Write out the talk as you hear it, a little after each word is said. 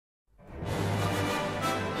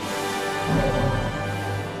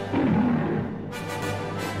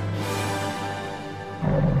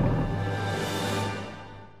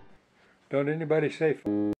Don't anybody say.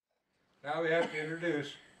 Now we have to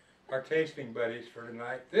introduce our tasting buddies for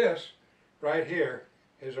tonight. This right here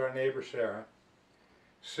is our neighbor Sarah.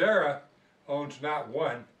 Sarah owns not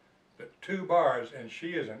one, but 2 bars, and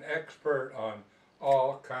she is an expert on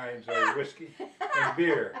all kinds of whiskey and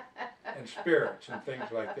beer and spirits and things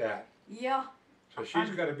like that. Yeah. So she's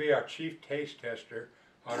going to be our chief taste tester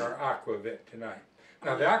on our Aquavit tonight.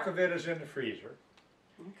 Now the Aquavit is in the freezer,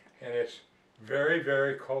 and it's very,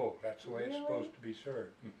 very cold. That's the way it's supposed to be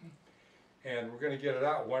served. And we're going to get it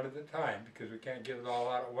out one at a time because we can't get it all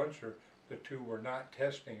out at once, or the 2 we're not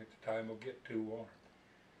testing at the time will get too warm.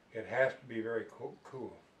 It has to be very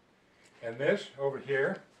cool. And this over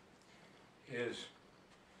here is,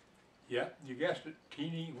 yeah, you guessed it,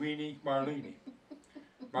 teeny weeny Marlene.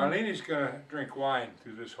 Marlene's going to drink wine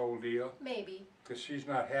through this whole deal. Maybe. Because she's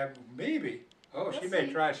not having, maybe. Oh, We'll she may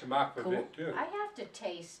see. try some Aquavit too. I have to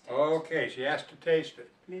taste it. Okay, she has to taste it.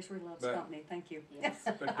 Misery loves company, thank you. Yes.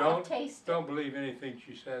 But I'll taste don't believe anything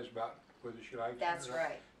she says about whether she likes That's it or not.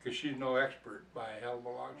 right. Because she's no expert by a hell of a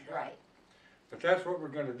long shot. Right. But that's what we're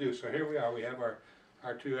going to do. So here we are. We have our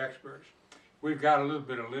 2 experts. We've got a little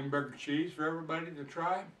bit of limburger cheese for everybody to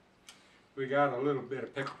try. We got a little bit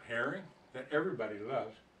of pickled herring that everybody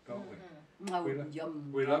loves, don't we? Oh,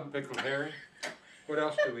 We love pickled herring. What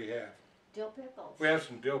else do we have? Dill pickles. We have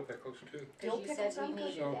some dill pickles too. Dill Because you pickles said we sound good.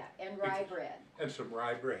 needed that. And rye bread. And some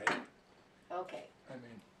rye bread. Okay. I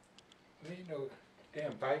mean, there ain't no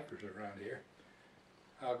damn bikers around here.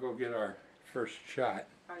 I'll go get our first shot.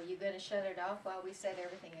 Are you going to shut it off while we set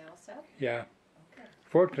everything else up? Yeah. Okay.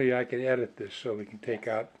 Fortunately, I can edit this so we can take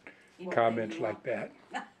out comments you like that.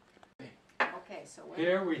 Okay, so when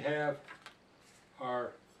Here we have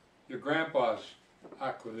your grandpa's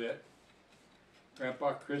Aquavit.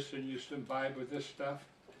 Grandpa Christian used to imbibe with this stuff.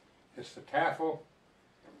 It's the Tafel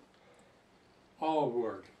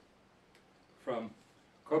Allward from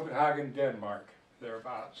Copenhagen, Denmark,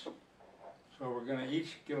 thereabouts. So we're going to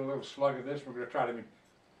each get a little slug of this. We're going to try to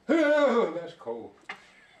oh, that's cold.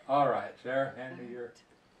 All right, Sarah, hand me you're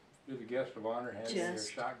the guest of honor, hand me your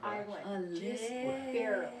shot I glass. went just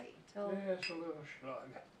barely. Just a little slug.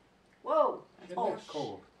 Whoa! That's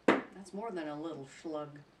cold. That's more than a little slug.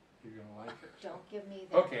 You're going to like it. Don't give me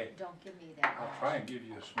that. Okay. Don't give me that. I'll try and give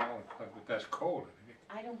you a smaller slug, but that's cold.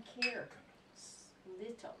 I don't care.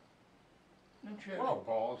 Little. Don't you have Whoa. any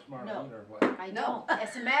balls, Marlene, No. or what? I don't.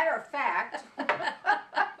 As a matter of fact,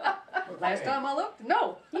 Last time I looked,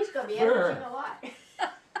 no. he's going to be Sure. averaging a lot.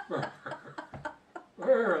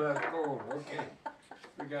 That's cold. Okay.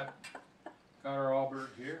 We got our Allbird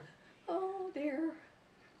here. Oh dear.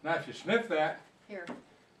 Now if you sniff that, Here,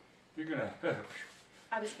 you're gonna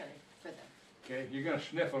I was going to, for them. okay, you're gonna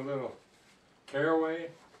sniff a little caraway.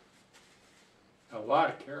 A lot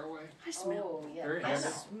of caraway. I smell. Oh, yeah. Very I heavy.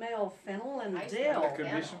 smell fennel and I dill. smell There could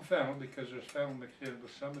be fennel. some fennel because there's fennel mixed in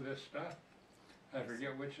with some of this stuff. I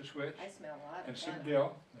forget which is which. I smell a lot And of some fennel.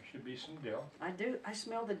 dill. There should be some dill. I do. I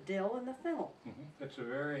smell the dill and the fennel. It's a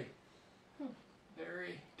very,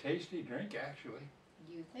 very tasty drink actually.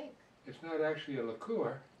 You think? It's not actually a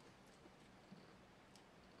liqueur.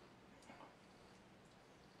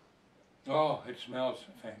 Oh, it smells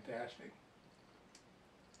fantastic.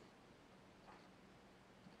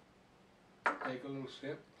 Take a little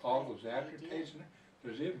sip. All those aftertastes in it.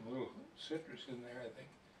 There's even a little citrus in there, I think.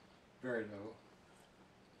 Very little.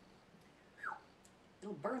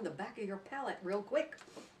 It'll burn the back of your palate real quick.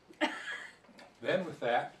 Then with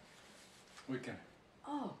that, we can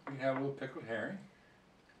Oh, have a little pickled herring.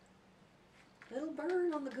 little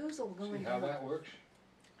burn on the goozle going See how on. that works?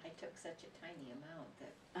 I took such a tiny amount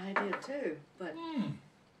that I did too, but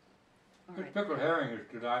all This right. pickled herring is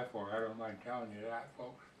to die for. I don't mind telling you that,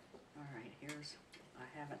 folks. All right, here's.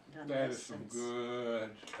 I haven't done That this is some since. good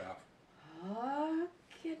stuff.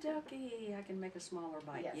 Okie dokie. I can make a smaller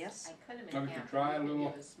bite. Yes. I cut them Now in we can half. try and a you can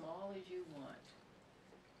little- do as small as you want.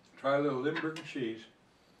 Try a little Limburger cheese.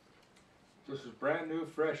 This is brand new,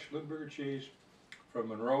 fresh Limburger cheese from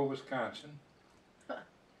Monroe, Wisconsin.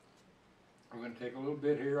 We're going to take a little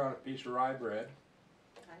bit here on a piece of rye bread.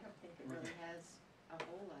 I don't think it really has a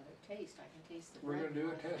whole lot of taste. I can taste the We're bread gonna do a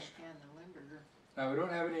more than I test. can the limburger. Now we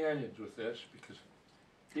don't have any onions with this because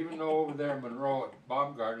even though over there in Monroe at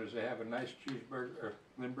Baumgartner's they have a nice cheeseburger or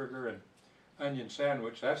Limburger and onion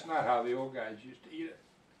sandwich, that's not how the old guys used to eat it.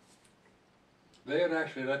 They had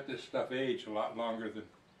actually let this stuff age a lot longer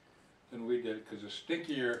than we did because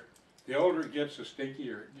the older it gets, the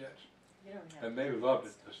stinkier it gets. You don't have And they loved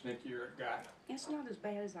it, the stinkier it got. It's not as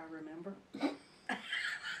bad as I remember.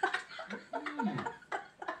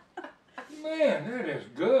 Man, that is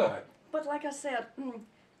good. But like I said,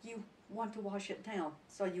 you want to wash it down,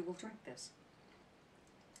 so you will drink this.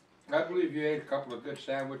 I believe you ate a couple of good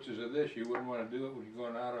sandwiches of this. You wouldn't want to do it when you're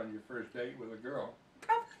going out on your first date with a girl.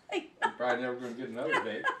 Probably. You're probably never going to get another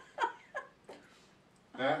date.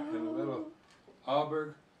 That and a little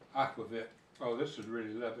Alberg Aquavit. Oh, this is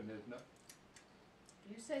really loving, isn't it?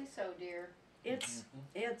 You say so, dear.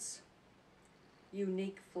 It's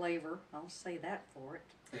unique flavor. I'll say that for it.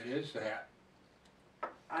 It is that.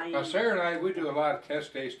 Now, Sarah and I, we do a lot of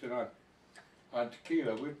test tasting on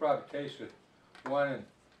tequila. We probably tasted one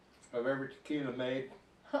of every tequila made,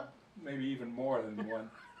 maybe even more than one.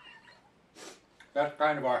 That's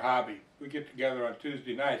kind of our hobby. We get together on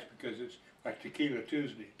Tuesday nights because it's like Tequila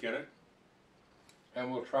Tuesday, get it?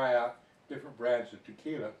 And we'll try out different brands of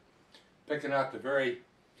tequila, picking out the very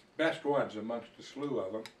best ones amongst a slew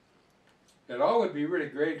of them. It all would be really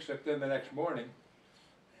great, except then the next morning,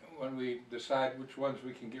 when we decide which ones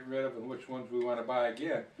we can get rid of and which ones we want to buy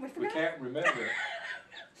again, we can't remember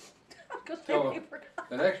it. So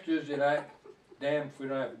the next Tuesday night, damn if we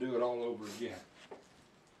don't have to do it all over again.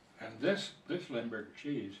 And this limburger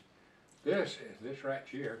cheese, this right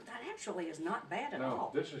here. That actually is not bad at No,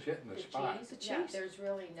 all. this is hitting the spot. Cheese? The cheese. Yeah, there's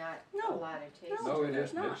really not a lot of taste. No, it there's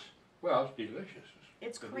isn't. not. It's, well, it's delicious.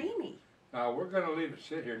 It's creamy. Now we're going to leave it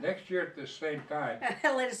sit here. Next year at this same time,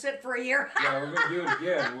 Let it sit for a year. yeah, we're going to do it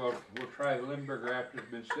again. We'll try the limburger after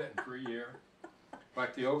it's been sitting for a year,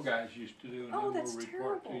 like the old guys used to do, and Oh, then that's we'll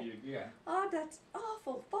report terrible. to you again. Oh, that's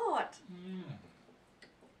awful thought.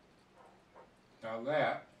 Now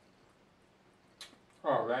that,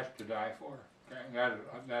 oh, that's to die for. That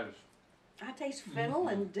is. I taste fennel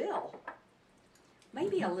and dill.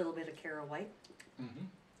 Maybe a little bit of caraway.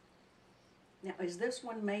 Now, is this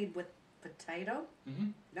one made with potato?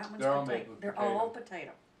 That one's They're all potato. made with They're potato. all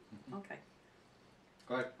potato. Okay.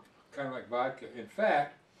 Like, kind of like vodka. In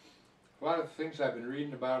fact, a lot of the things I've been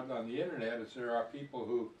reading about on the internet is there are people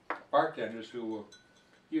who, bartenders, who will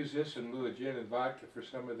use this in lieu of gin and vodka for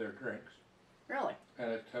some of their drinks. Really?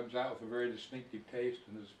 And it comes out with a very distinctive taste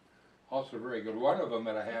and is also very good. One of them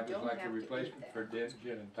that I have is don't like a have to eat replacement that for gin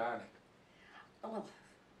and tonic. Oh,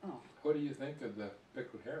 What do you think of the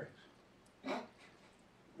pickled herrings?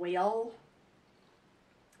 well,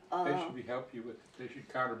 They should be help you with. They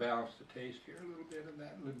should counterbalance the taste here a little bit of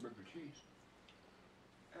that limburger cheese.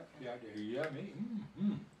 Okay. Yeah, they're yummy.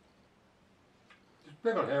 This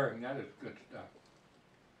pickled herring, that is good stuff.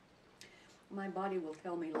 my body will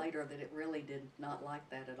tell me later that it really did not like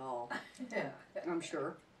that at all. I'm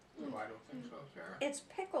sure. Oh, I don't think so, Sarah. It's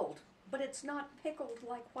pickled, but it's not pickled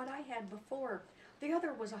like what I had before. The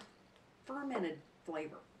other was a fermented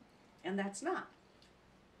flavor, and that's not.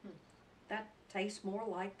 That tastes more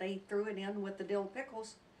like they threw it in with the dill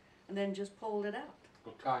pickles and then just pulled it out.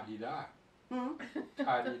 Well, ta-di-da. Hmm?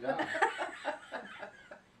 Ta-di-da.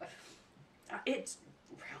 It's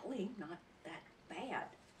really not that bad.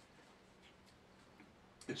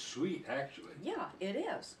 It's sweet, actually. Yeah, it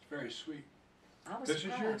is. It's very sweet. I was This is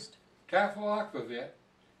your surprised. Taffel Aquavit.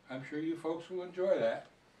 I'm sure you folks will enjoy that.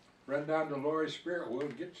 Run down to Lori's Spirit Wood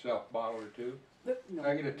and get yourself a bottle or two. But no.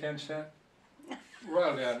 I get a 10-cent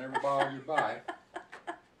royalty on every bottle you buy.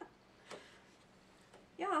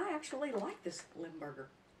 Yeah, I actually like this limburger.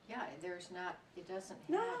 Yeah, there's not, it doesn't have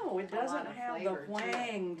No, it a lot doesn't of have the flavor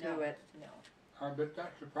whang to No, it. No. I bet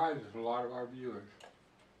that surprises a lot of our viewers.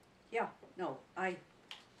 Yeah, no, That's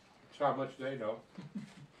how much they know.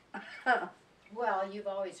 Well, you've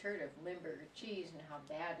always heard of limburger cheese and how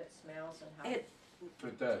bad it smells and how.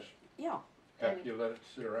 It does. yeah. After you let it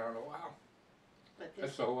sit around a while. But That's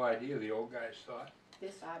this, the whole idea the old guys thought.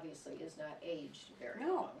 this obviously is not aged very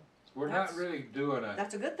No. long. We're That's- not really doing a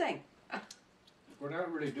That's a good thing. we're not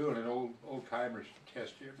really doing an old timers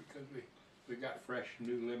test here because we got fresh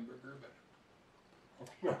new limburger, but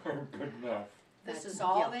good enough. This That's- is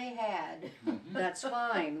all yeah. they had. That's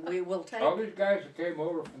fine. We will take. All these guys that came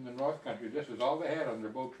over from the North Country, this is all they had on their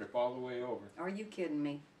boat trip all the way over. Are you kidding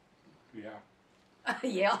me? Yeah.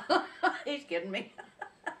 Yeah, he's kidding me.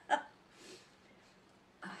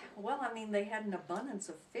 Well, I mean, they had an abundance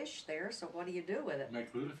of fish there, so what do you do with it?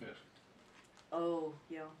 Make lutefisk. Oh,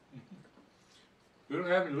 yeah. We don't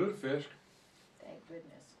have any lutefisk. Thank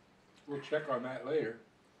goodness. We'll check on that later.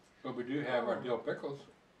 But we do have our dill pickles.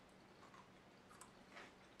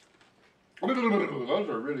 Those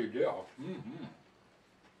are really dill.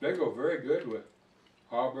 They go very good with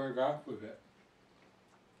Alberg Aquavit.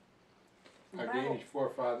 Our Wow. Danish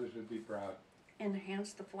forefathers would be proud.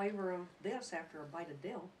 Enhance the flavor of this after a bite of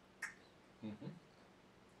dill.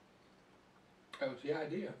 That was the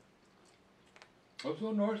idea. Those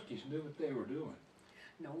little Norskies knew what they were doing.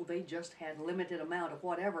 No, they just had limited amount of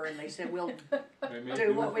whatever, and they said, "We'll They made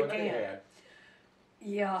do what we they can." had.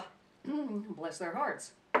 Yeah, bless their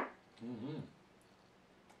hearts. Mm-hmm.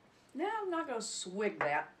 No, I'm not gonna swig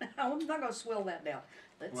that. I'm not gonna swill that down.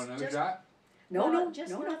 Let's Want another just shot? no, Well, no,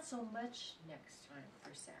 just no, not no. so much next time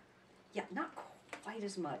for Sarah. Yeah, not quite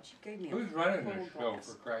as much. You gave me a Who's running full this show, glass.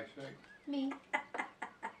 for Christ's sake? Me.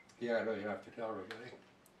 Yeah, I know you have to tell everybody.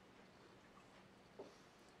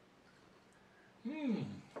 Hmm.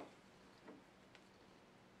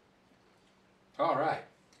 All right.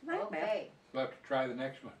 Not bad. Okay, We'll have to try the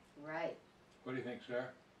next one. right. What do you think, Sarah?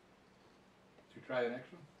 Should we try the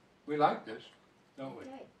next one? We like this, don't we?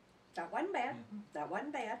 Okay. That wasn't bad. That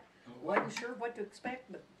wasn't bad. Well, Wasn't sure what to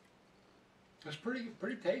expect, but it's pretty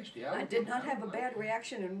tasty. I did not have a bad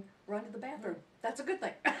reaction and run to the bathroom. That's a good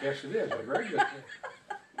thing. Yes, it is. A very good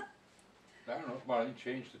thing. I don't know if Marlene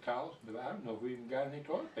changed the towels, but I don't know if we even got any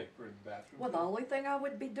toilet paper in the bathroom. Well, the only thing I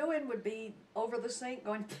would be doing would be over the sink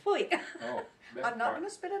going, "Pooey." Oh, that I'm not part. going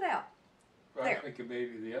to spit it out. Well, there. I think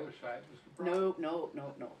maybe the other side was the problem. No.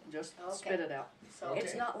 Just Okay. spit it out. So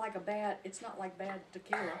It's not like it's not like bad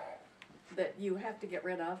tequila that you have to get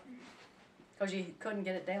rid of because you couldn't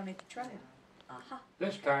get it down if you tried. Aha.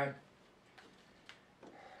 This time,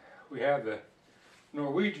 we have the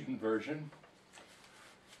Norwegian version.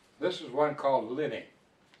 This is one called Linny.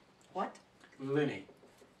 What? Linny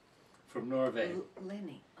from Norway.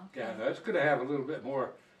 Lenny. Okay. Yeah, that's going to have a little bit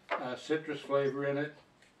more citrus flavor in it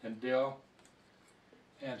and dill.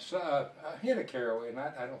 And so, a hint of caraway, and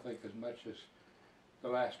I don't think as much as the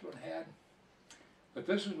last one had. But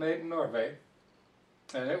this is made in Norway,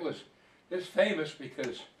 and it's famous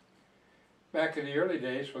because back in the early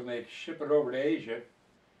days when they ship it over to Asia,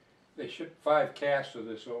 they shipped 5 casks of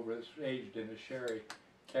this over. It's aged in a sherry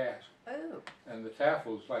cask, Oh. and the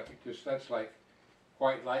taffels that's like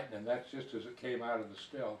white lightning. That's just as it came out of the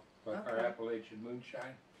still, like our Okay. Appalachian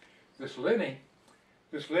moonshine. This Linny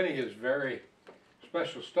is very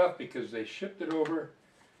special stuff because they shipped it over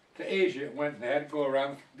to Asia. It went and they had to go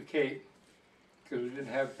around the Cape because we didn't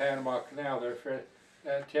have the Panama Canal there.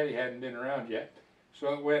 Teddy hadn't been around yet,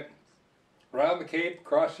 so it went around the Cape,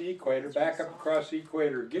 across the equator, back up across the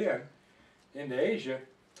equator again into Asia,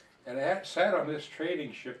 and it had sat on this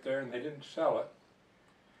trading ship there, and they didn't sell it.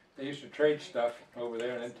 They used to trade stuff over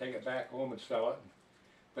there and then take it back home and sell it,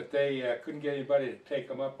 but they couldn't get anybody to take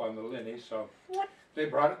them up on the Linny, so What? they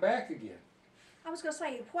brought it back again. I was going to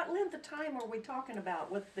say, what length of time are we talking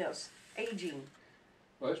about with this aging?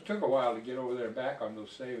 Well, it took a while to get over there and back on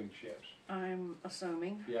those sailing ships. I'm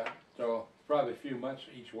assuming. Yeah, so probably a few months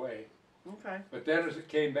each way. Okay. But then as it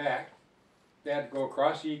came back, they had to go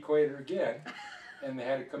across the equator again, and they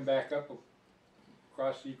had to come back up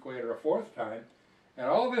across the equator a 4th time. And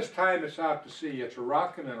all this time it's out to sea, it's a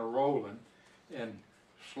rocking and a rolling and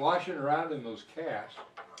sloshing around in those casks.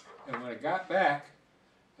 And when it got back,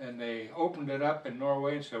 and they opened it up in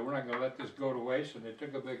Norway and said, "We're not going to let this go to waste," and they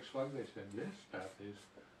took a big slug, they said, "This stuff is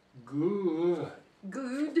good.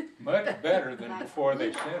 Good. Much better than before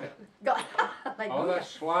they sent it." God. Like, All that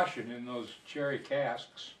sloshing in those cherry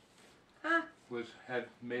casks Huh? had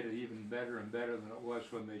made it even better and better than it was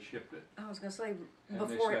when they shipped it. I was going to say, And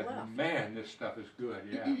before they it said, left. "Man, this stuff is good."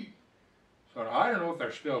 Yeah. So I don't know if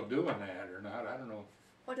they're still doing that or not. I don't know.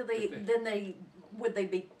 What do they, But would they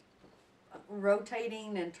be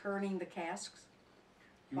rotating and turning the casks?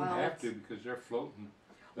 You would Well, have it's- to because they're floating.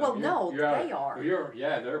 Well, no, You're out- they are.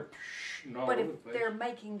 they're all But over the if place. they're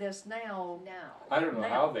making this now, Now. I don't know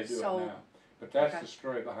how they do so- it now, but that's okay. the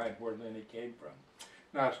story behind where Lenny came from.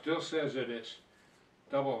 Now it still says that it's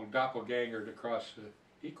double doppelgangered across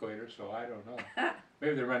the equator, so I don't know.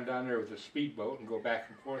 Maybe they run down there with a speedboat and go back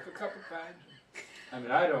and forth a couple times. I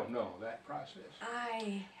mean, I don't know that process.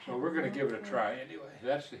 So we're going to give it a try anyway.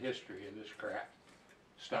 That's the history of this crap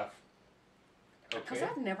stuff. Because Okay?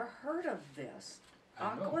 I've never heard of this.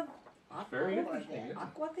 I know. It's very interesting, isn't it?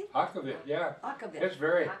 Aquavit? Aquavit, yeah. Aquavit. It's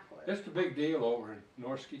very, Aquavit. it's the big deal over in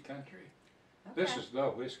Norski country. This Okay. is the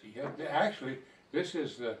whiskey. Actually, this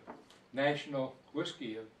is the national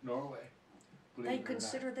whiskey of Norway. believe They it or not.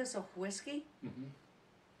 consider this a whiskey? Mhm.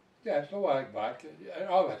 Yeah, it's like vodka.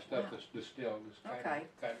 All that stuff that's distilled is kind Okay.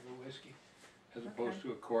 of a whiskey, as opposed Okay.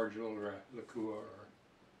 to a cordial or a liqueur. Or,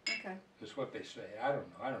 Okay. that's what they say. I don't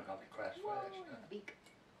know. I don't know how they classify that stuff. Beak.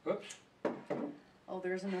 Oops. Oh,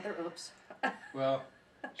 there's another oops. Well,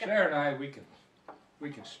 Sarah and I, we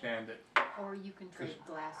can stand it. Or you can trade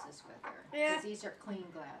glasses with her. Yeah. Because these are clean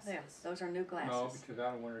glasses. Yeah, those are new No, glasses. because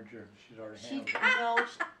I don't want her germs. She's already She, handled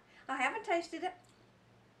it. no, I haven't tasted it.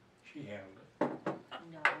 She handled it.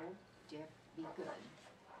 no, Dick, be good.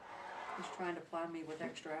 He's trying to ply me with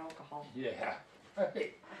extra alcohol. Yeah.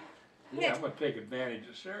 Hey, yeah, I'm gonna take advantage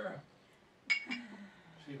of Sarah.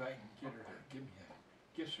 See if I can get her to give me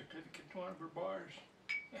a gift certificate to one of her bars.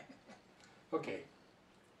 Okay,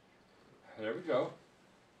 there we go.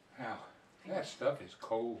 Now, that stuff is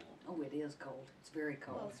cold. Oh, it is cold. It's very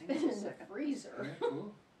cold. Well, it's Hang been on a in the second. freezer. Isn't that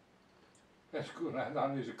cool? That's cool. Not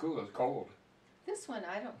only is it cool, it's cold. This one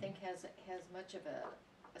I don't think has much of a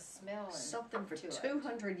smell Something for to it.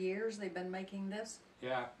 200 years they've been making this.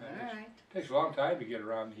 Yeah, All and it right. takes a long time to get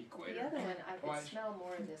around the equator. The other one I Twice. could smell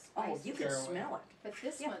more of this Oh, spice. you can Caraway. smell it. But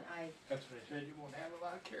this Yeah. one That's what I said. You won't have a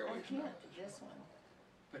lot of I caraway smell. can't. This one,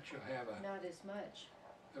 But you'll have a, not as much.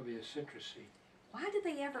 there'll be a citrusy. Why did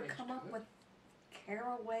they ever Taste come to up it. with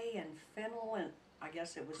caraway and fennel and I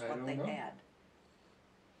guess it was I what don't they know. had.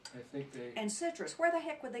 I think they, And citrus. Where the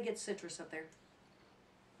heck would they get citrus up there?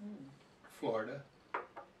 Florida.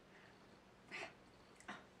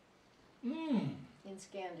 Mmm. In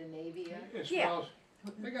Scandinavia. It Yeah. smells,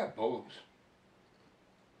 they got boats.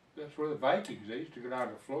 That's where the Vikings, they used to go down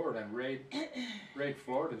to Florida and raid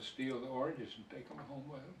Florida and steal the oranges and take them home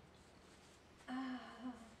with them.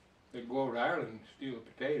 They'd go over to Ireland and steal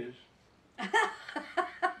the potatoes.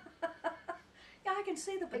 Yeah, I can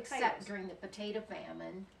see the potatoes. Except during the potato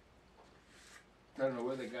famine. I don't know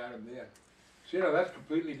where they got them then. See, now that's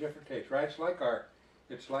completely different taste, right? It's like our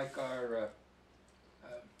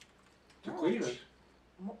tequilas.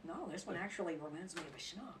 No, this one actually reminds me of a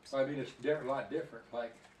schnapps. I mean, it's a lot different.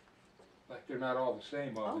 Like they're not all the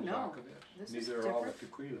same, all Oh, these no. Aquavits. This is Neither are all the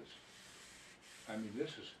different. tequilas. I mean,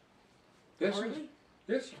 this Really?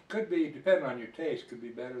 could be, depending on your taste, could be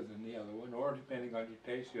better than the other one, or depending on your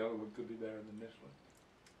taste, the other one could be better than this one.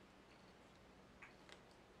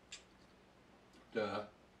 Duh.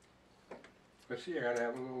 Let's see, I gotta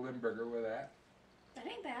have a little limburger with that. That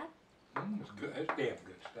ain't bad. It's good. It's damn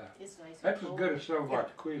good stuff. It's nice and That's as cold. good as some of our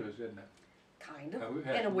tequilas, isn't it? Kind of. We've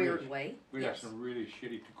had In a some weird really- way. We Yes. got some really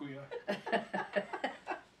shitty tequila.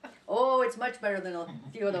 Oh, it's much better than a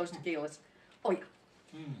few of those tequilas. Oh, yeah.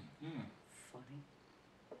 Funny.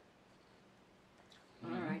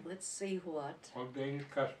 All right, let's see what. Old Danish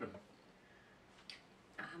custom.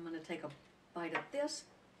 I'm going to take a bite of this.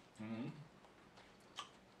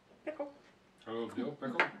 Pickle. A little dill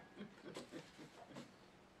pickle.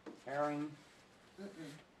 Herring.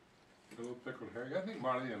 A little pickled herring. I think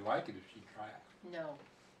Marlene would like it if she'd try it. No.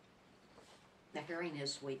 The herring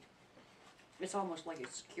is sweet. It's almost like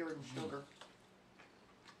it's cured in sugar.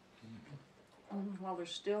 While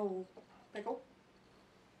there's still pickle.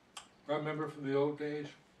 I remember from the old days,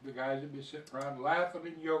 the guys would be sitting around laughing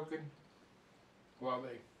and joking while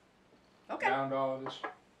they Okay. found all of this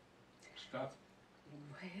stuff.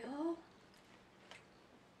 Well,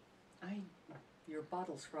 your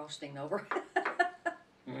bottle's frosting over.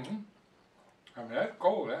 I mean, that's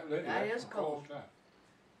cold. That's is some cold. stuff.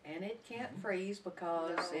 And it can't freeze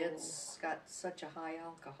because No. it's got such a high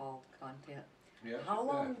alcohol content. Yes, How it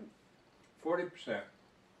long? does. 40%.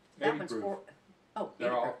 That 80 one's proof. for. Oh, They're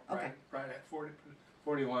 80 all proof. Okay. right at 40,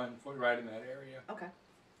 41, right in that area. Okay.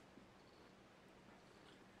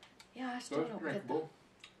 Yeah, I So still it's don't get the. drinkable,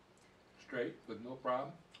 straight, with no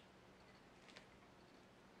problem.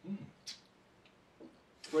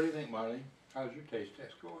 What do you think, Marlene? How's your taste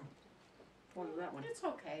test going? What is that one? It's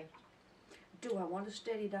okay. Do I want a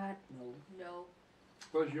steady diet? No. No.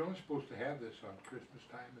 Well, you're only supposed to have this on Christmas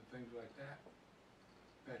time and things like that.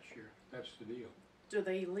 That's the deal. Do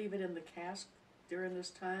they leave it in the cask during this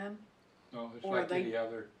time? No, it's Or like they- any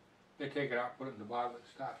other. They take it out, put it in the bottle, it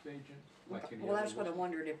stops aging. Like any Well, other that's what I whiskey.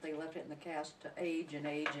 wondered, if they left it in the cask to age and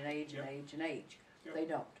age and age and Yep. age and age. Yep. They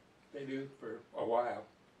don't. They do for a while,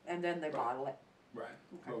 And then they Right. bottle it. right?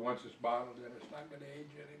 Okay. But once it's bottled, then it's not going to age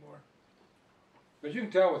anymore. But you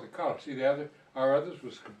can tell with the color. See, our others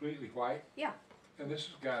was completely white. Yeah. And this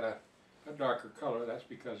has got a darker color. That's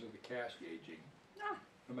because of the cask aging. Ah.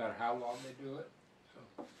 No matter how long they do it.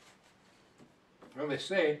 So, well, they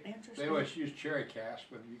say Interesting. they always use cherry cask,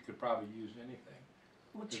 but you could probably use anything.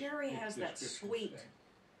 Well, This- cherry this has that description's sweet. saying.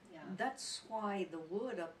 Yeah. That's why the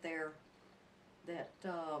wood up there that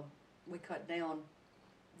we cut down,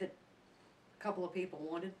 that a couple of people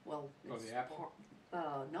wanted, well, Oh, it's the apple?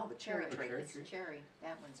 no, the cherry The tree. cherry It's tree? cherry.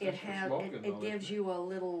 That one's It That's for has smoking, it though, gives isn't it? you a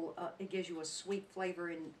little it gives you a sweet flavor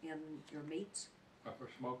in your meats. For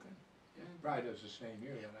smoking? Yeah. Probably does the same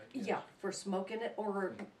here then, I guess. Yeah, for smoking it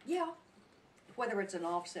or yeah, whether it's an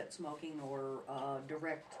offset smoking or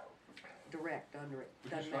direct under it.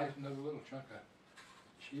 Would you Doesn't slice matter. another little chunk of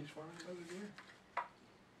cheese for me, Mother dear?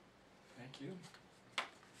 Thank you.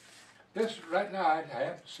 This, right now, I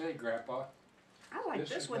have to say, Grandpa. I like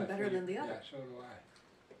this is one my better than the favorite. other. Yeah, so do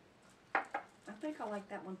I. I think I like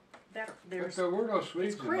that one That But there's there were no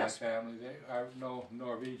Swedes in my crisp. family. I have no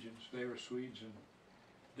Norwegians. They were Swedes and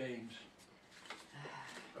Danes.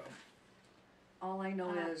 So, all I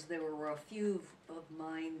know is there were a few of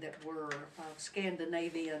mine that were of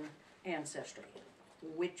Scandinavian ancestry.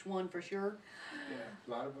 Which one for sure? yeah, a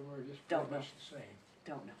lot of them are just Don't pretty much the same.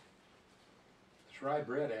 Don't know. This rye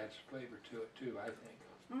bread adds flavor to it too, I think.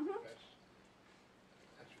 Mm-hmm.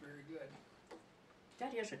 That's very good.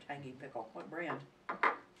 That is a tangy pickle. What brand?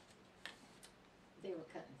 They were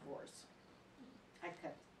cutting fours. I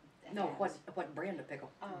cut the No, halves. what brand of pickle?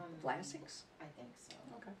 Classics? I think so.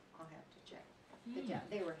 Okay. I'll have to check. But yeah,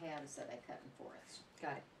 they were halves that I cut in fourths.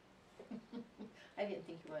 Got it. I didn't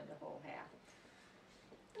think you wanted a whole half.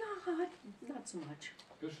 No, not so much.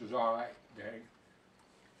 This is all right, gang.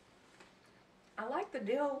 I like the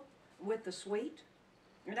dill with the sweet.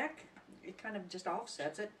 And that, it kind of just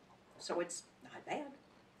offsets it. So it's not bad.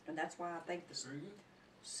 And that's why I think the Very good.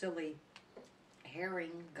 silly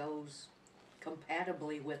herring goes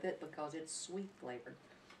compatibly with it because it's sweet flavored.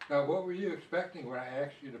 Now, what were you expecting when I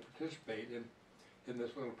asked you to participate in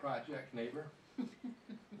this little project, neighbor?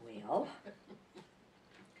 Well,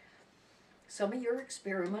 some of your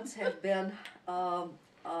experiments have been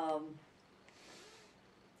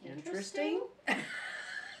interesting.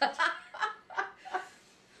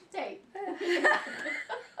 Say,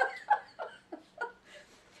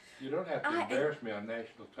 You don't have to embarrass me on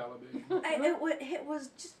national television. It was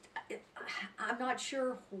just, I'm not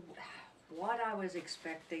sure what I was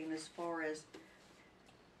expecting as far as,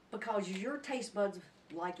 because your taste buds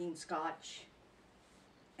liking scotch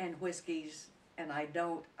and whiskeys, and I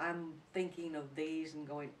don't, I'm thinking of these and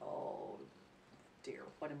going, oh dear,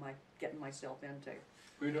 what am I getting myself into?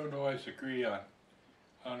 We don't always agree on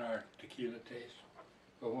our tequila taste,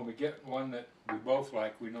 but when we get one that we both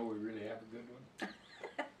like, we know we really have a good one.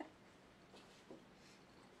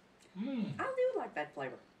 I do like that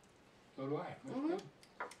flavor. So do I. That's good.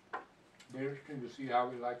 Be interesting to see how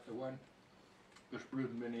we like the one that's brewed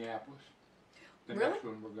in Minneapolis. The Really? next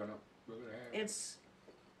one we're gonna have. It's,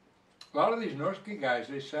 A lot of these Norski guys,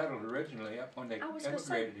 they settled originally up when they I was gonna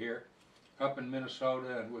say- emigrated here, up in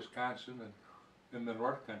Minnesota and Wisconsin and in the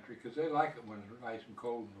North Country, because they like it when it's nice and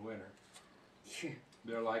cold in the winter.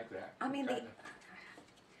 They're like that. I mean, Kinda-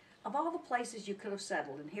 of all the places you could have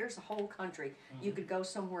settled, and here's the whole country, you could go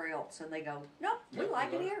somewhere else, and they go, nope, we Yep,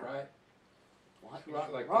 like it right, here. Right. What It's a lot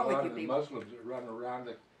is like a wrong lot with you of the people? Muslims that run around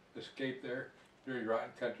to escape their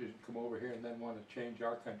rotten countries and come over here and then want to change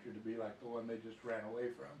our country to be like the one they just ran away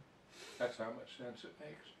from. That's how much sense it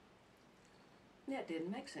makes. That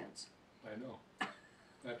didn't make sense. I know.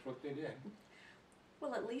 That's what they did.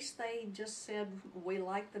 Well, at least they just said, we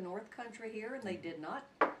like the North Country here, and they did not,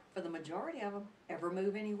 for the majority of them, ever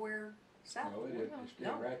move anywhere south. No, they didn't. They stayed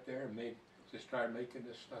No. right there and just started making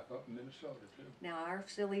this stuff up in Minnesota too. Now, our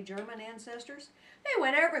silly German ancestors, they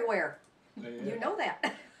went everywhere. You know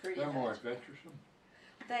that. pretty They're more much. adventuresome.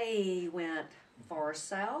 They went far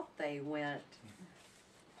south, they went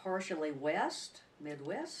partially west,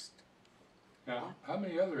 Midwest. Now, how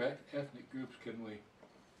many other ethnic groups can we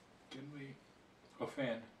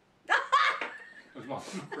offend? as long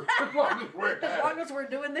as we're at As it. long as we're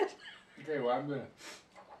doing this. Okay, well, I'm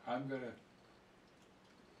gonna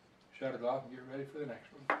shut it off and get ready for the next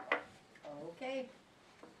one. Okay.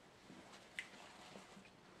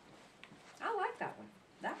 I like that one.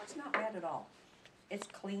 That one's not bad at all. It's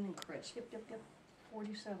clean and crisp. Yep.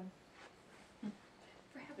 47.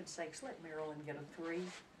 For heaven's sakes, let Marilyn get a 3.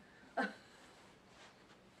 Oh,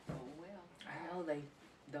 well. I know they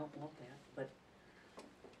don't want that, but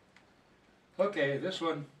Okay, this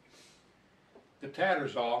one, the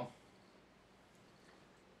Tattersall,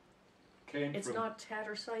 came it's from not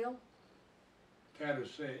Tattersall.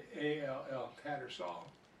 Tattersall, A-L-L, Tattersall.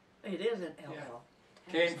 It isn't LL.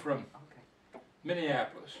 Yeah. Came from Okay.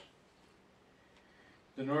 Minneapolis.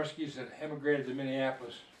 The Norskis that emigrated to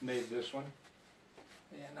Minneapolis made this one.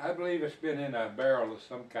 And I believe it's been in a barrel of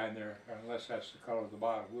some kind there, unless that's the color of the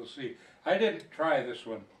bottle. We'll see. I didn't try this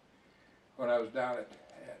one when I was down at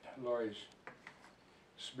Lori's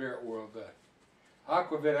Spirit World. The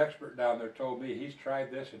Aquavit expert down there told me he's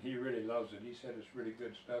tried this and he really loves it. He said it's really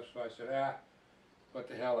good stuff. So I said, what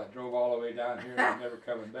the hell, I drove all the way down here and I'm never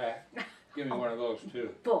coming back. Give me one of those too.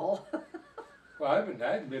 Bull. Well, I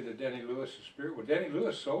haven't been to Denny Lewis's Spirit World. Denny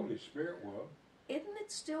Lewis sold his Spirit World. Isn't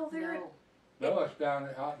it still there? No. No, it's down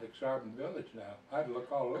out in Exarban Village now. I had to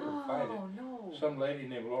look all over to find it. Oh, no. Some lady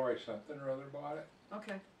named Lori something or other bought it.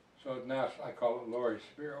 Okay. So now I call it Lori's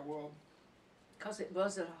Spirit World. Because it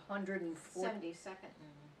was at 140. 72nd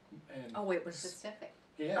And Oh, it was. Pacific.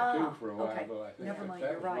 He had two for a while, okay. though, I think. Never but mind,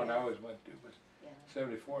 that you're was one right. I always went to, was Yeah,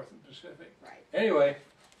 74th and Pacific. right. Anyway,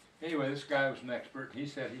 this guy was an expert. He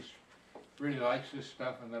said he really likes this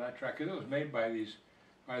stuff, and then I tried, because it was made by these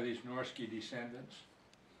Norski descendants,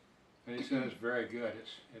 and he said it's very good.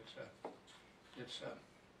 It's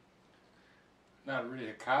not really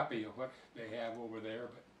a copy of what they have over there,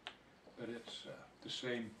 but it's the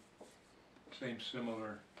same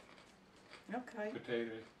similar Okay.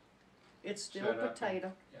 potato. It's still Set up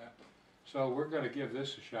potato. Yeah. So we're going to give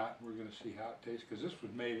this a shot, and we're going to see how it tastes, because this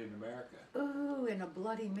was made in America. Ooh, and a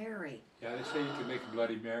Bloody Mary. Yeah, they say you can make a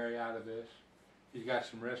Bloody Mary out of this. He's got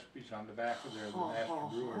some recipes on the back of there, the master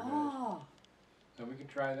brewer does. And we can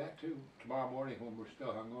try that too. Tomorrow morning when we're still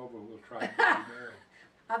hungover, we'll try Bloody Mary.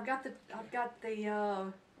 I've got the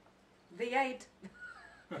V8.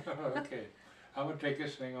 Okay. I'm going to take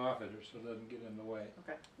this thing off of it so it doesn't get in the way.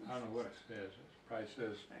 Okay. I don't know what it says. It probably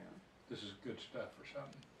says Hang on. this is good stuff or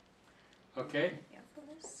something. Okay? Yeah, for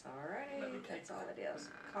this. Alrighty, Let me take that's all it is.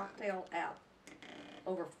 Cocktail app.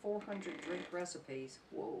 Over 400 drink recipes.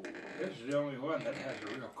 Whoa. This is the only one that has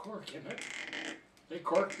a real cork in it. They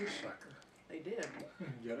corked this sucker. They did.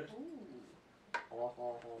 Get it? Ooh.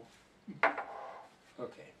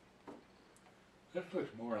 Okay. This looks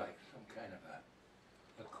more like some kind of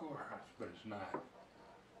a liqueur, but it's not.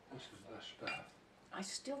 This is the stuff. I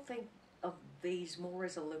still think of these more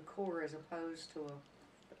as a liqueur as opposed to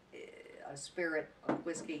a spirit, a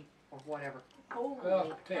whiskey, or whatever. Holy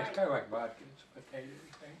Well, it tastes crap. kind of like vodka. It's a potato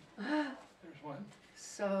thing. There's one.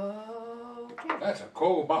 So, okay. That's a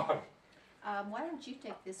cold bottle. Why don't you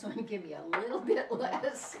take this one and give me a little bit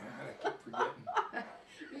less? God, I keep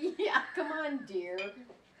forgetting. Yeah, come on, dear.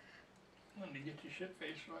 I wanted to get your shit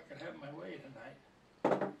face so I could have my way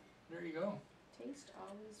tonight. There you go. Taste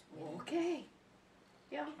always wins. Okay.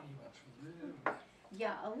 Yeah. You want some real-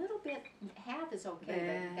 Yeah, a little bit, half is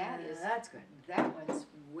okay, but that's good. that one's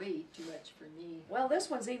way too much for me. Well, this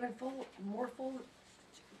one's even full, more full.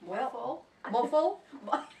 More full? More full?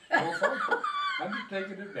 Well, I'm just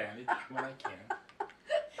taking advantage when I can.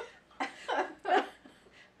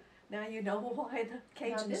 Now you know why the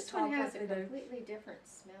Now, Cajuns this talk one has a like they do. completely different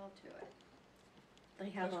smell to it. They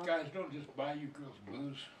have Us a, guys don't just buy you girls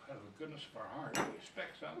booze out of the goodness of our heart. We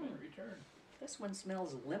expect something in return. this one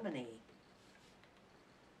smells lemony.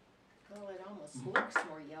 Well, it almost looks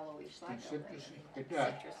more yellowish like It's a lemon. citrusy. It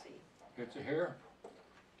does. Citrusy. It's a hair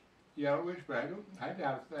yellowish, but I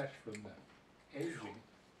doubt if that's from the aging.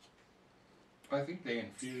 I think they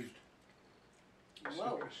infused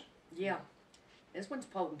Whoa. citrus. Yeah. This one's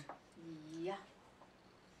potent. Yeah.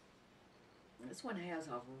 This one has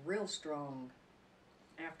a real strong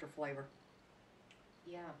after flavor.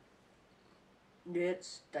 Yeah. It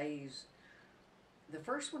stays. The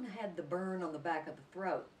first one had the burn on the back of the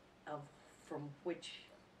throat, from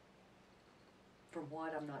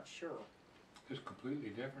what I'm not sure. It's completely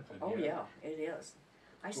different than Oh the yeah, others. it is.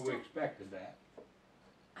 But we expected that.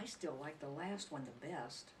 I still like the last one the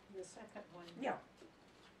best. The second one. Yeah.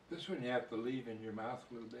 This one you have to leave in your mouth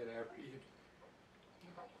a little bit after you.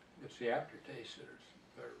 It's the aftertaste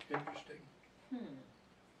that are interesting.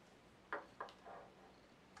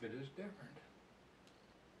 It is different.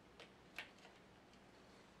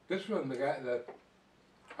 This one, the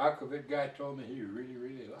Aquavit guy told me he really,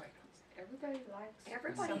 really liked. Everybody likes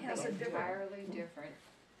Everybody something has a different- entirely different.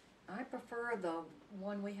 I prefer the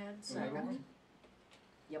one we had The little second. one?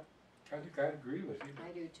 Yep. I think I'd agree with you.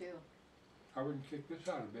 I do too. I wouldn't kick this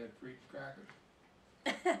out of bed for eating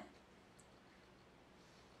crackers.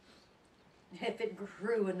 If it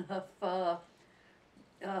grew enough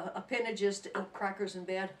appendages to eat crackers in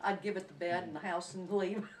bed, I'd give it the bed and the house and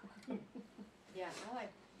leave. Yeah, I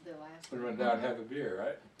like the last We'll one run down and have a beer,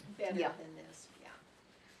 right? better Yeah. than this.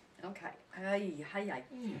 Yeah. Okay. Hey.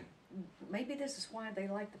 Maybe this is why they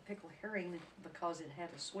like the pickled herring, because it had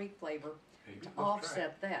a sweet flavor Maybe. to Let's try it.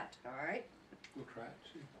 offset that. All right. We'll try it,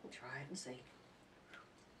 see. We'll try it and see.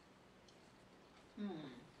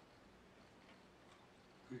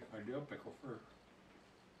 Here's my dill pickle first.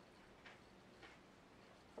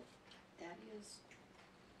 That is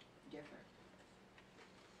different.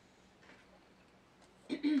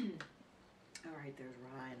 All right. There's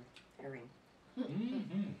Ryan herring.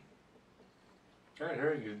 Mm-hmm. That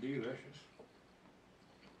herring is delicious.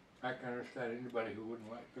 I can understand anybody who wouldn't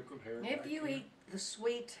like pickled herring. If like you that. eat the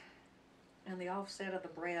sweet and the offset of the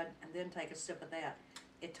bread and then take a sip of that,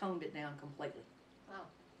 it toned it down completely. Wow.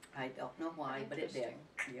 I don't know why, but it did.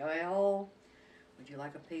 Interesting. Well, would you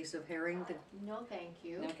like a piece of herring? No, thank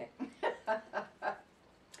you. Okay.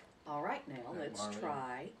 All right, now Hey, let's Marlene.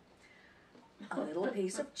 try a little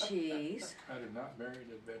piece of cheese. I did not marry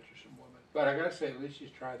an adventuresome woman. But I gotta say, at least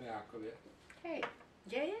she's tried the Aquavit. Hey,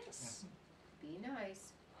 Yes. be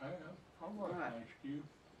nice. I know. I'll watch Right. nice to you.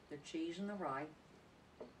 The cheese and the rye.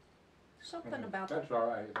 Something about the, That's all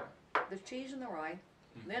right. the cheese and the rye.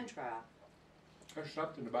 Then try. There's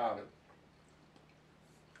something about it.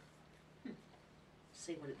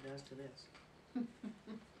 See what it does to this.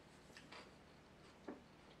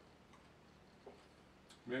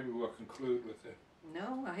 Maybe we'll conclude with it.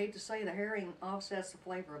 No, I hate to say the herring offsets the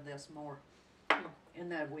flavor of this more. Isn't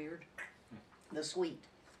that weird? The sweet.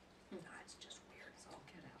 It's just weird as all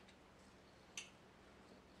get out.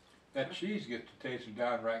 That cheese gets to tasting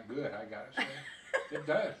downright good, I gotta say. It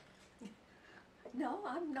does. No,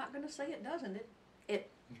 I'm not going to say it doesn't.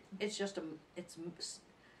 It's just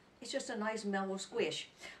a nice mellow squish.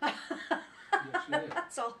 Yes, it is.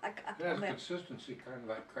 That's all I got It has on that. consistency, kind of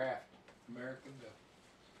like Kraft American, the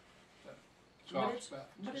But soft it's, stuff.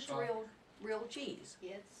 but It's it's soft. real cheese.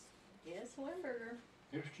 It's limburger.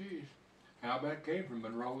 It's cheese. And I bet it came from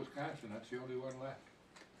Monroe, Wisconsin. That's the only one left.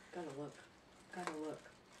 Gotta look.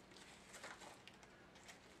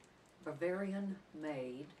 Bavarian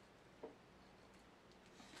made.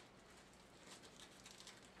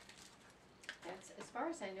 That's, as far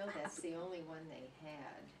as I know, that's the only one they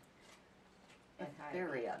had. at Hy-Vee.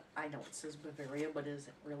 Bavaria. I know it says Bavaria, but is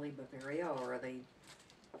it really Bavaria or are they?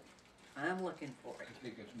 I'm looking for I it.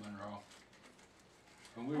 think it's Monroe.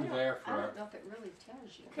 When we I were don't- there for I our, don't know if it really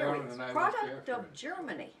tells you. Carol Here it is. and I went there Product for of it.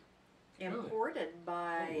 Germany. Really? Imported oh,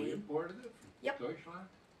 by. we imported it from Yep. Deutschland?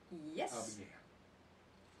 I'll Yes. be damned.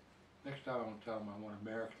 Next time I'm gonna tell them I want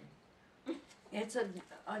American. It's a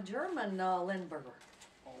German Limburger.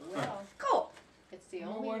 Oh, well, Cool. it's the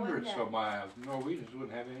No only wonder one it's that, so mild. Norwegians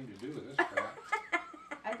wouldn't have anything to do with this crap.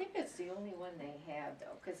 I think it's the only one they had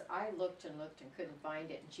though, cause I looked and couldn't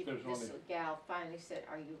find it, and There's this only- gal finally said,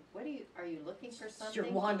 are you looking for something? You're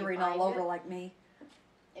Can you wandering all find over it?" like me.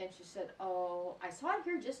 And she said, oh, I saw it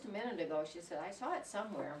here just a minute ago. She said, I saw it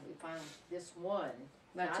somewhere. We found this one.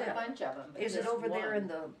 That's Not it. a bunch of them, but Is it just over there in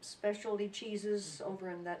one the specialty cheeses over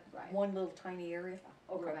in that Right. one little tiny area?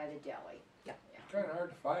 over Okay. by the deli. Yeah. It's kinda hard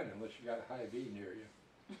to find unless you got a Hy-Vee near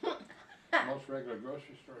you. Most regular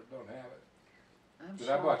grocery stores don't have it. I'm Cause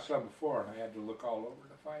I bought shocked. some before and I had to look all over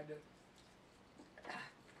to find it.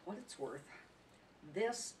 What it's worth.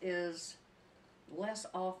 This is less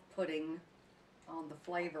off-putting on the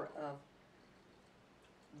flavor of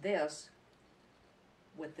this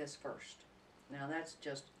with this first. Now that's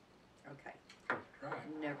just, okay. Let's try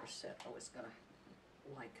it. Never said I was gonna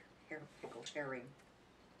like pickled herring.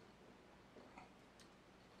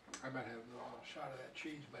 I might have a little shot of that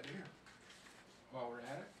cheese by here while we're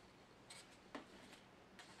at it.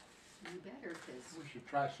 You better, cause We should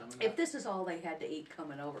try some of that. If this is all they had to eat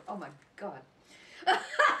coming over, oh my God.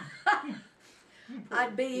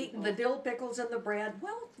 I'd be eating the dill pickles and the bread.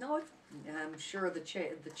 Well, no, I'm sure the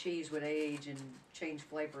cheese would age and change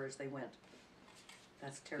flavor as they went.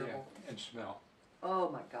 That's terrible. Yeah, and smell. Oh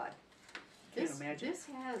my God. Can't this, imagine. this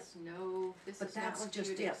has no, this But is not that's what just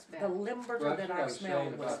you'd it. expect. The Limburger Well, that that's what I I was saying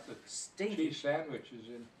smelled was about the stinky. cheese sandwiches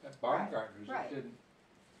in at Baumgartner's. right. It didn't,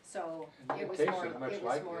 So And it it was tasted more, much it was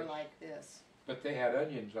like more this. like this. but they had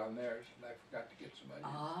onions on theirs and I forgot to get some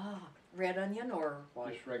onions. Ah, red onion or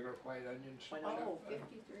what? Just regular white onions. White stuff. Oh, Uh,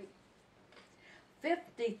 53.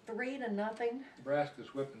 53 to nothing.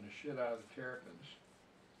 Nebraska's whipping the shit out of the Terrapins.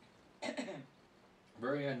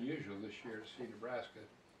 Very unusual this year to see Nebraska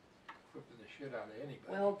whipping the shit out of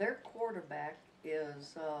anybody. Well, their quarterback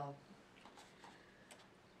is,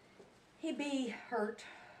 he be hurt.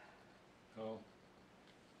 Oh,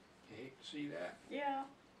 you hate to see that. Yeah.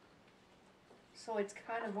 So it's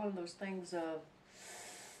kind of one of those things of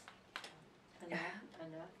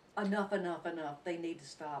enough. They need to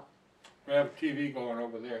stop. We have a TV going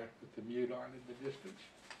over there with the mute on in the distance.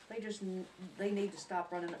 They need to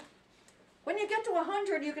stop running it. When you get to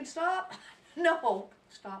 100, you can stop. No,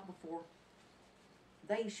 stop before.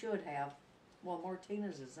 They should have. Well,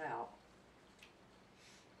 Martinez is out.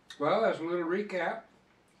 Well, that's a little recap.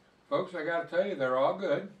 Folks, I gotta tell you, they're all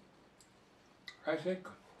good. I think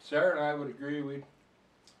Sarah and I would agree we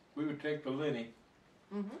would take the Linny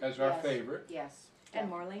Mm-hmm. as our Yes. favorite, Yes. And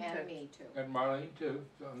Yeah, Marlene and too. me too. and Marlene too.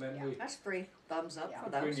 So, and then Yeah. we, That's 3 thumbs up Yeah. for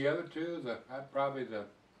between those. the other two,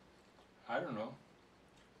 I don't know,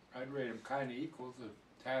 I'd rate them kinda equal, the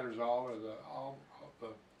Tattersall or the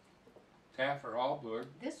Taff or Allberg.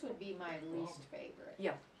 This would be my least favorite.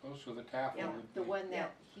 Those are the Taff Yeah, would The be. one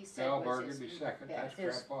that he said was Allberg his would be second, best. that's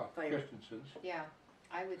His Grandpa favorite. Christensen's. Yeah,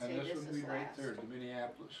 I would say And this this would is be right last. third, the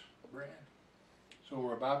Minneapolis brand. So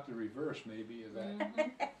we're about the reverse maybe of that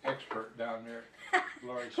Mhm. expert down there,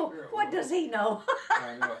 Lori Spirit. What does he know?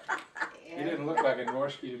 I know it. He didn't look like a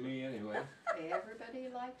Norsky to me anyway. Everybody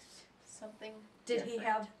likes something. Did he different.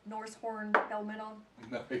 have Norse horn helmet on?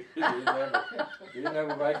 No, he didn't have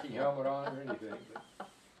a Viking helmet on or anything. But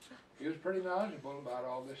he was pretty knowledgeable about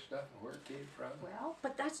all this stuff and where it came from. Well,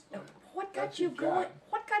 but that's what That's got you his going. job.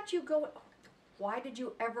 What got you going? Why did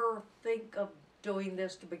you ever think of doing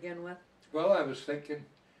this to begin with? Well, I was thinking,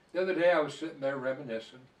 the other day I was sitting there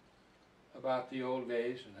reminiscing about the old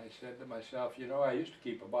days, and I said to myself, you know, I used to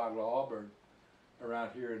keep a bottle of Auburn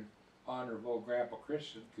around here in honor of old Grandpa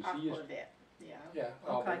Christian, because he used to, Aquavit, yeah. yeah,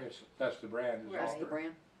 Auburn, that's the brand, is Right. That's the Auburn.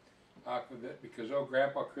 brand. Aquavit, because old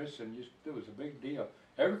Grandpa Christian used to, it was a big deal.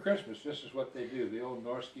 Every Christmas, this is what they do. The old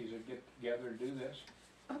Norskies would get together and do this.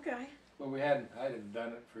 Okay. Well, I hadn't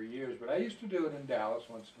done it for years, but I used to do it in Dallas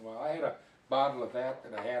once in a while. I had a bottle of that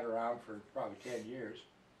I had around for probably 10 years.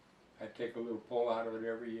 I'd take a little pull out of it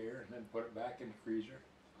every year and then put it back in the freezer.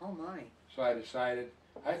 Oh my. So I decided,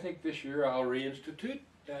 I think this year I'll reinstitute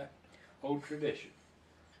that old tradition.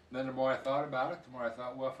 And then the more I thought about it, the more I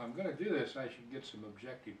thought, well, if I'm going to do this, I should get some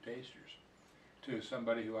objective tasters. To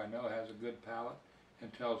somebody who I know has a good palate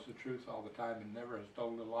and tells the truth all the time and never has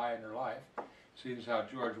told a lie in her life. Seeing as how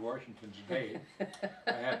George Washington's died,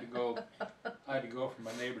 I had to go for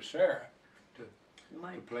my neighbor Sarah to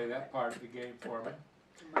play that part of the game for me.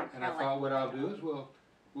 And I thought what I'll do is we'll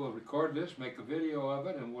record this, make a video of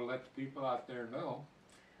it, and we'll let the people out there know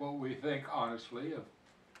what we think honestly of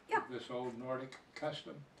this old Nordic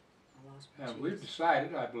custom. And we've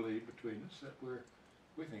decided, I believe, between us that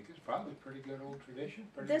we think it's probably a pretty good old tradition,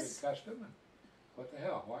 pretty good custom, and what the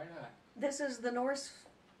hell, why not? This is the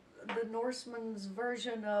Norseman's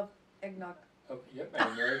version of eggnog. Oh, yep, and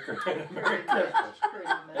a Merry Christmas. Pretty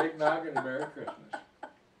much. Eggnog and a Merry Christmas.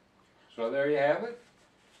 So there you have it.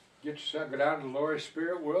 Get yourself, go down to Lori's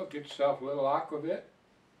Spirit World, get yourself a little Aquavit.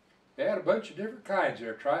 They had a bunch of different kinds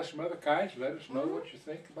there. Try some other kinds. Let us know what you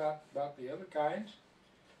think about the other kinds.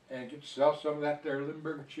 And get yourself some of that there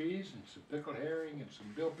limburger cheese and some pickled herring and some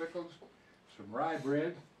dill pickles, some rye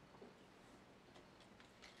bread.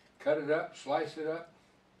 Cut it up, slice it up,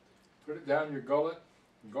 put it down your gullet,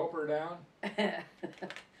 gulp her down, and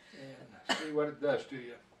see what it does to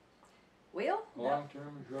you. Well, Long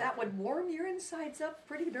term and short that term. would warm your insides up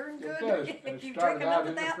pretty darn good. It does, and if it you started drink out enough in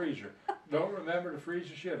of the that. freezer. Don't remember to freeze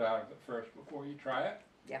the shit out of it first before you try it.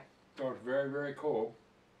 Yeah. So it's very, very cold.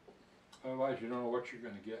 Otherwise you don't know what you're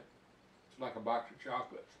going to get. It's like a box of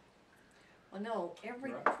chocolates. Well, no,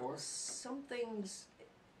 Right, for it. some things,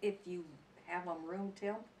 if you have them room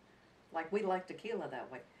temp, like we like tequila that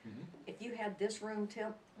way. Mhm. If you had this room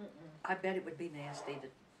temp, I bet it would be nasty to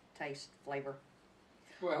taste flavor.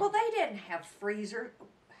 Well, they didn't have freezer.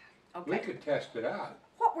 we Okay. could test it out.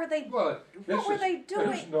 What were they? Well, What were they This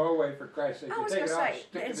is doing? Norway, for Christ's sake. I You was take gonna it out,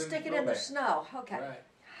 say, and stick it in snowbank. the snow. Okay. Right.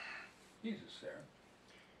 Jesus, Sarah.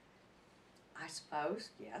 I suppose,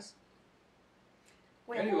 yes.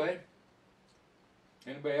 Well, Anyway,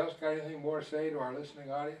 anybody else got anything more to say to our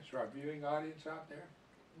listening audience or our viewing audience out there?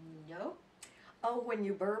 Nope. oh, when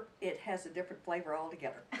you burp, it has a different flavor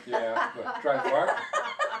altogether. Yeah, but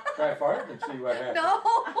try fart and see what happens.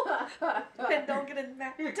 No, and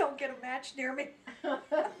don't get a match near me.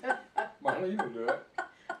 Marlene will do it.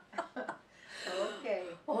 Okay.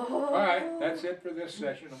 All right, that's it for this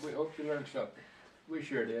session, and we hope you learned something. We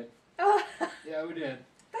sure did. Yeah, we did.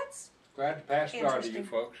 That's Glad to pass it on to you interesting.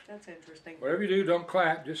 folks. That's interesting. Whatever you do, don't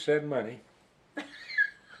clap, just send money.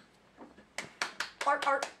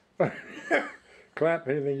 Art. Clap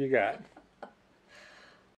anything you got.